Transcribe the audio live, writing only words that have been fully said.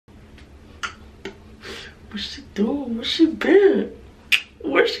What's she doing? Where she been?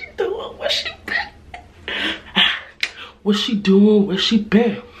 Where she doing? Where she been? What's she doing? Where she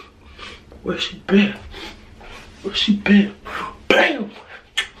been? Where she been? Where she been? Bam!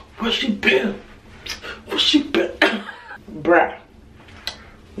 Where she been? Where she been? Bruh.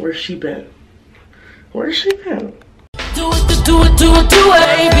 Where she been? Where she been? Do it, do it, do it, do it,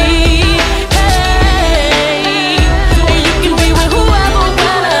 baby. Hey, and you can be with whoever,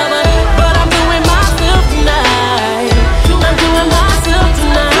 whatever, but I'm doing myself tonight. I'm doing myself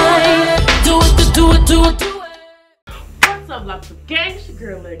tonight. Do it, do it, do it, do it. What's up, Loc'd gang? It's your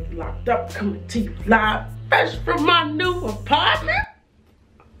girl Lyrically Locked Up, coming to you live, fresh from my new apartment.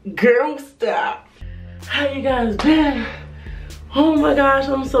 Girl, stop. How you guys been? Oh my gosh,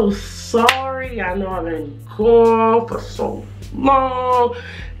 I'm so sorry. I know I've been gone for so long.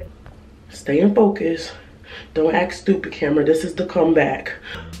 Stay in focus. Don't act stupid, camera. This is the comeback.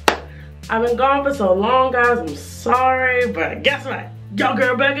 I've been gone for so long, guys. I'm sorry, but guess what? Your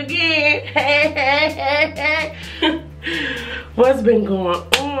girl back again. Hey, hey, hey, hey. What's been going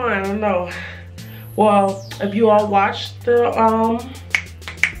on? I don't know. Well, if you all watched the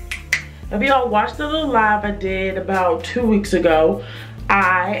little live I did about 2 weeks ago,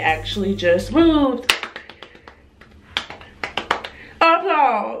 I actually just moved.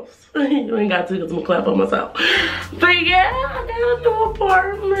 Applause. You ain't got to, because I'm gonna clap on myself. But yeah, I got a new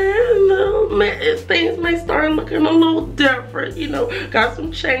apartment. Things may start looking a little different, you know. Got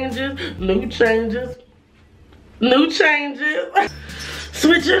some changes, new changes.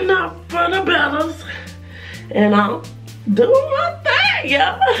 Switching up for the betters. And I'm doing my thing,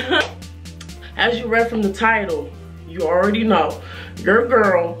 yeah. As you read from the title, you already know your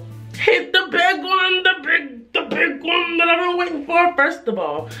girl hit the big one, the big one that I've been waiting for. First of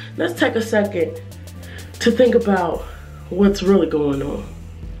all, let's take a second to think about what's really going on.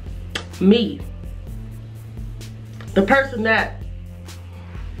 Me, the person that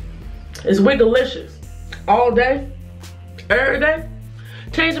is wigglicious all day, every day,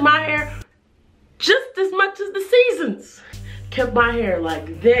 changing my hair just as much as the seasons. Kept my hair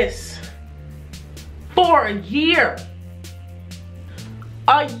like this for a year,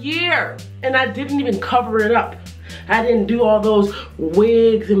 and I didn't even cover it up. I didn't do all those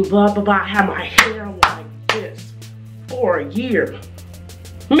wigs and blah blah blah. I had my hair like this for a year.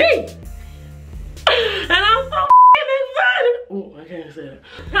 Me, and I'm so excited. Oh, I can't say that.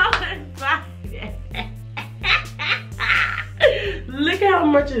 I'm excited. Look how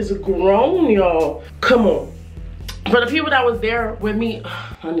much it's grown, y'all. Come on. For the people that was there with me,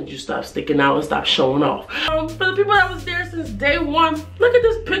 I need you to stop sticking out and stop showing off. For the people that was there since day one, look at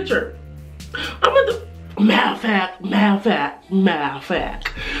this picture. I'm gonna do, matter of fact,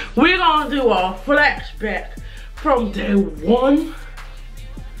 we're gonna do a flashback from day one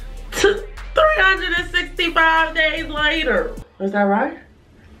to 365 days later. Is that right?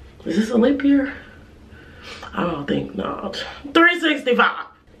 Is this a leap year? I don't think not. 365.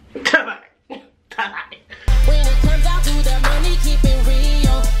 Tonight. When it comes out to the money, keep it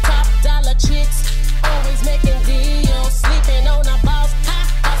real. Top dollar chicks, always making deals. Sleeping on a boss,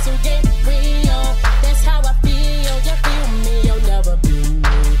 hustle get real. That's how I feel. You feel me, you'll never be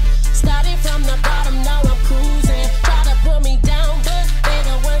me. Started from the bottom, now I'm cruising. Try to put me down, but they're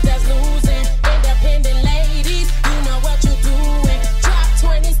the ones that's losing. Independent ladies, you know what you're doing. Drop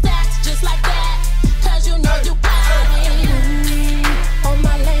 20 stacks just like that, cause you know you got it. All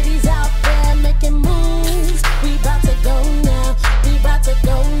my ladies out there making moves. We about to go now, we about to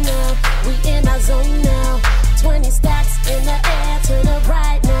go now. We in our zone now. 20 stacks in the air to the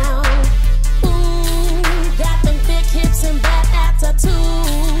right now. Ooh, got them thick hips and bad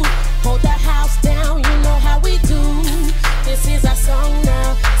attitude. Hold the house down, you know how we do. This is our song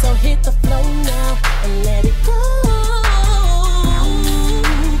now, so hit the flow now and let it go.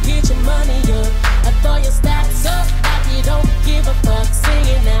 Get your money up, or throw your stacks up like you don't give a fuck. Sing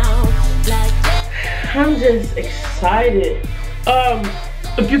it now, like that. I'm just excited.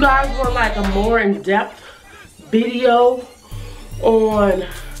 If you guys want like a more in-depth video on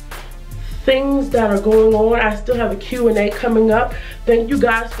things that are going on, I still have a Q&A coming up. Thank you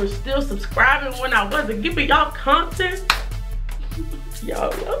guys for still subscribing when I wasn't giving y'all content. Yo.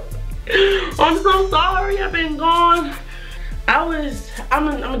 I'm so sorry I've been gone. I'm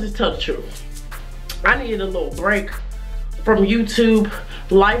gonna just tell the truth. I needed a little break from YouTube.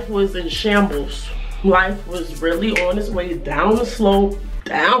 Life was in shambles. Life was really on its way down the slope,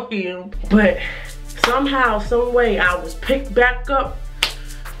 downhill. But somehow, some way, I was picked back up.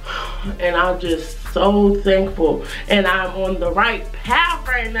 And I'm just so thankful. And I'm on the right path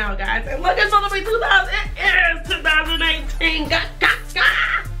right now, guys. And look, it's gonna be 2018.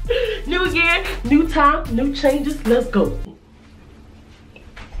 New year, New time, new changes, let's go.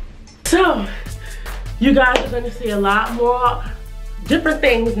 So, you guys are gonna see a lot more different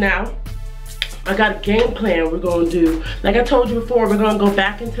things now. I got a game plan we're gonna do. Like I told you before, we're gonna go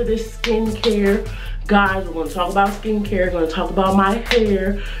back into this skincare. Guys, we're gonna talk about skincare, we're gonna talk about my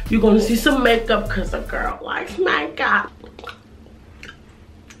hair. You're gonna see some makeup, cause a girl likes makeup.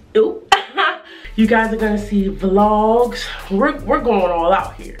 Ooh. You guys are gonna see vlogs. We're going all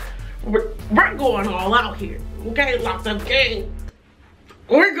out here. We're going all out here. Okay, lots of game.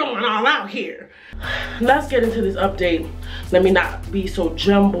 We're going all out here. Let's get into this update. Let me not be so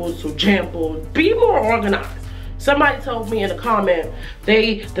jumbled, so jambled. Be more organized. Somebody told me in a comment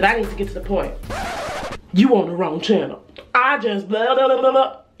that I need to get to the point. You on the wrong channel. I just blah, blah, blah, blah,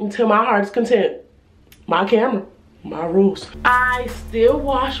 blah, until my heart's content. My camera, my rules. I still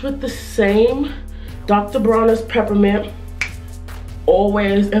wash with the same Dr. Bronner's peppermint.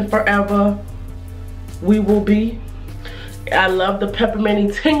 Always and forever, we will be. I love the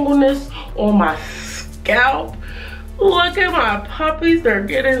pepperminty tingleness on my scalp. Look at my puppies, they're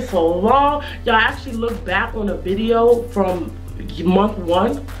getting so long. Y'all actually look back on a video from month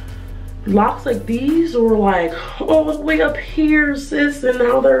 1. Locks like these were like all the way up here, sis, and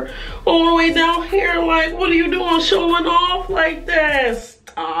now they're all the way down here. Like, what are you doing showing off like that?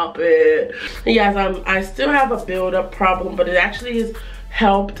 Stop it. And yes, I still have a build-up problem, but it actually has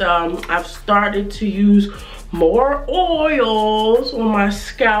helped. I've started to use more oils on my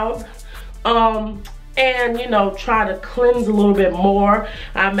scalp, and you know, try to cleanse a little bit more.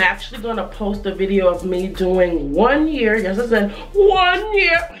 I'm actually gonna post a video of me doing 1 year. Yes, I said 1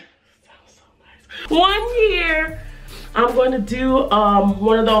 year. Sounds so nice. 1 year. I'm going to do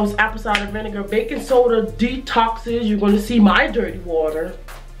one of those apple cider vinegar baking soda detoxes. You're going to see my dirty water.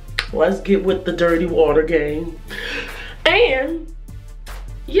 Let's get with the dirty water game. And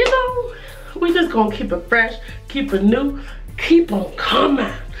you know, we just gonna keep it fresh, keep it new, keep on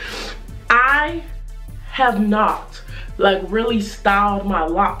coming. I have not like really styled my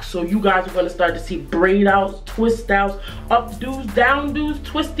locks, so you guys are gonna start to see braid outs, twist outs, updos, downdos,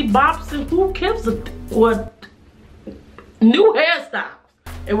 twisty bops, and who gives a what? New hairstyles.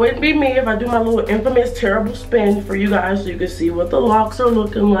 It wouldn't be me if I do my little infamous terrible spin for you guys so you can see what the locks are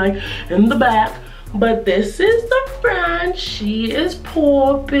looking like in the back. But this is the front. She is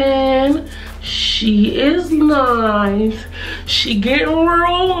popping. She is nice. She getting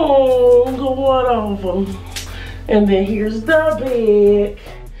real long or whatever. And then here's the back.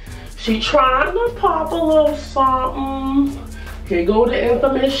 She trying to pop a little something. Here go the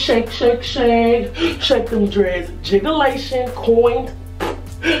infamous shake, shake, shake. Shake them dreads. Jiggulation, coined.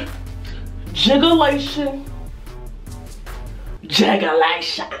 Jiggulation.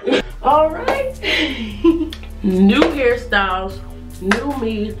 Jiggulation. Alright. New hairstyles, new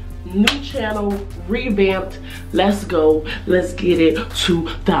me, new channel, revamped. Let's go. Let's get it.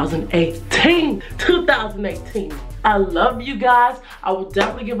 2018. 2018. I love you guys. I will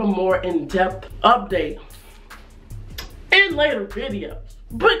definitely give a more in-depth update in later videos.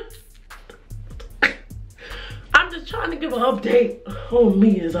 But I'm just trying to give an update on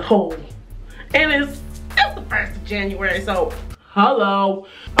me as a whole. And it's the 1st of January, so hello.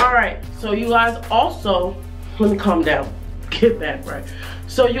 All right, so you guys also, let me calm down, get back right.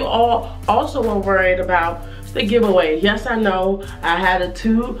 So you all also were worried about the giveaway. Yes, I know I had a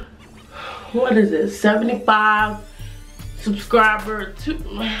 75 subscriber,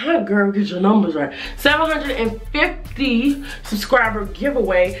 girl, get your numbers right. 750 subscriber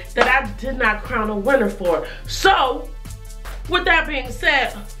giveaway that I did not crown a winner for. So, with that being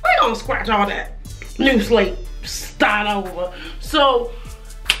said, we're gonna scratch all that. New slate, start over. So,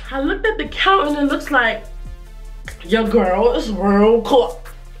 I looked at the count and it looks like your girl is real close.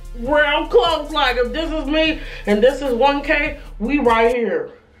 Real close. Like, if this is me and this is 1K, we right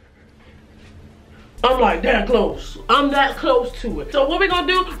here. I'm like that close. I'm that close to it. So what we gonna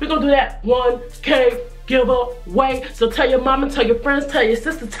do? We're gonna do that 1K giveaway. So tell your mama, tell your friends, tell your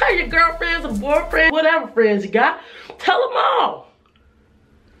sister, tell your girlfriends or boyfriends, whatever friends you got. Tell them all.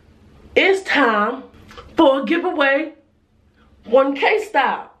 It's time for a giveaway 1K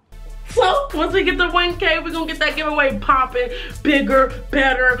style. So once we get to 1K, we're gonna get that giveaway popping, bigger,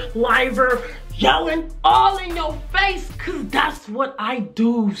 better, liver, yelling all in your face, cause that's what I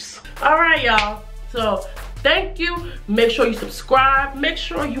do. All right, y'all. So thank you. Make sure you subscribe. Make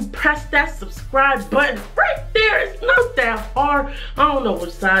sure you press that subscribe button right there. It's not that hard. I don't know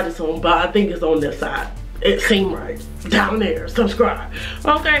which side it's on, but I think it's on this side. It seemed right. Down there. Subscribe.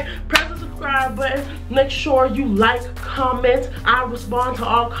 Okay. Press the subscribe button. Make sure you like, comment. I respond to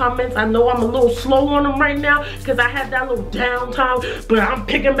all comments. I know I'm a little slow on them right now because I had that little downtime, but I'm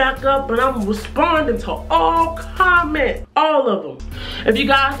picking back up and I'm responding to all comments, all of them. If you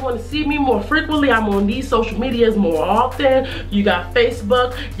guys want to see me more frequently, I'm on these social medias more often. You got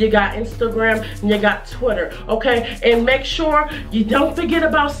Facebook, you got Instagram, and you got Twitter, okay? And make sure you don't forget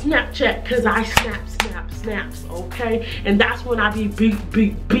about Snapchat, because I snaps, okay? And that's when I be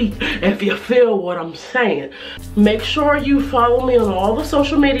beat, if you feel what I'm saying. Make sure you follow me on all the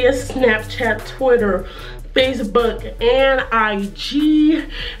social media, Snapchat, Twitter, Facebook, and IG.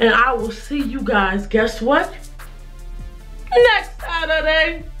 And I will see you guys, guess what? Next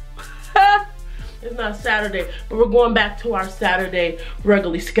Saturday. It's not Saturday, but we're going back to our Saturday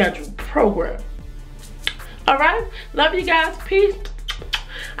regularly scheduled program. All right, love you guys, peace.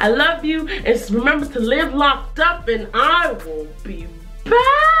 I love you, and remember to live locked up, and I will be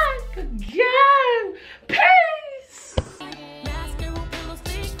back again. Peace.